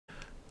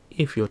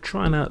If you're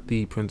trying out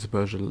the Prince of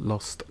Persia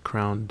Lost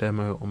Crown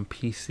demo on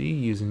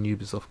PC using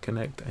Ubisoft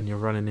Connect and you're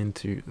running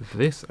into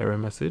this error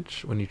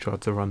message when you try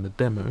to run the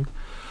demo,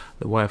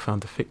 the way I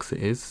found to fix it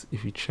is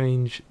if you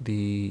change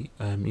the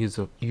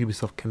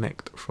Ubisoft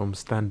Connect from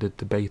standard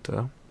to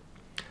beta,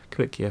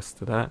 click yes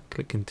to that,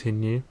 click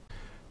continue.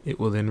 It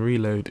will then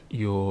reload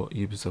your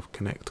Ubisoft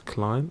Connect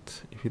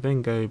client. If you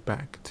then go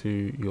back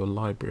to your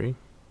library,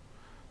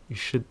 you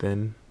should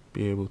then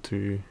be able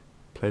to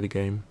play the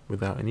game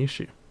without any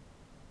issue.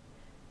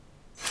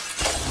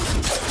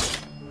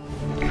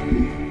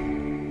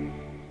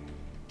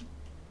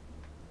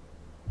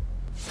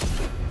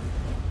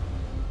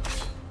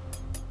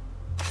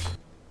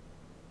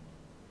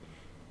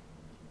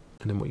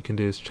 And then what you can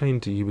do is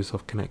change the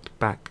Ubisoft Connect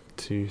back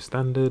to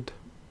standard.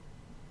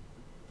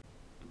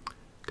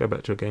 Go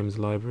back to your games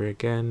library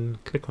again,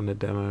 click on the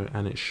demo,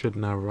 and it should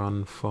now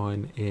run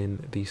fine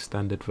in the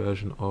standard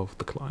version of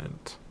the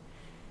client.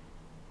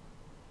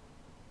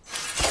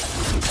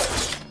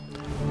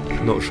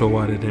 Not sure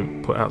why they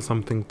didn't put out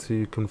something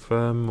to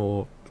confirm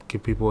or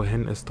give people a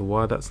hint as to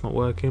why that's not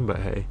working, but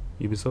hey,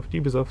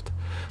 Ubisoft.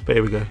 But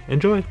here we go.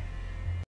 Enjoy!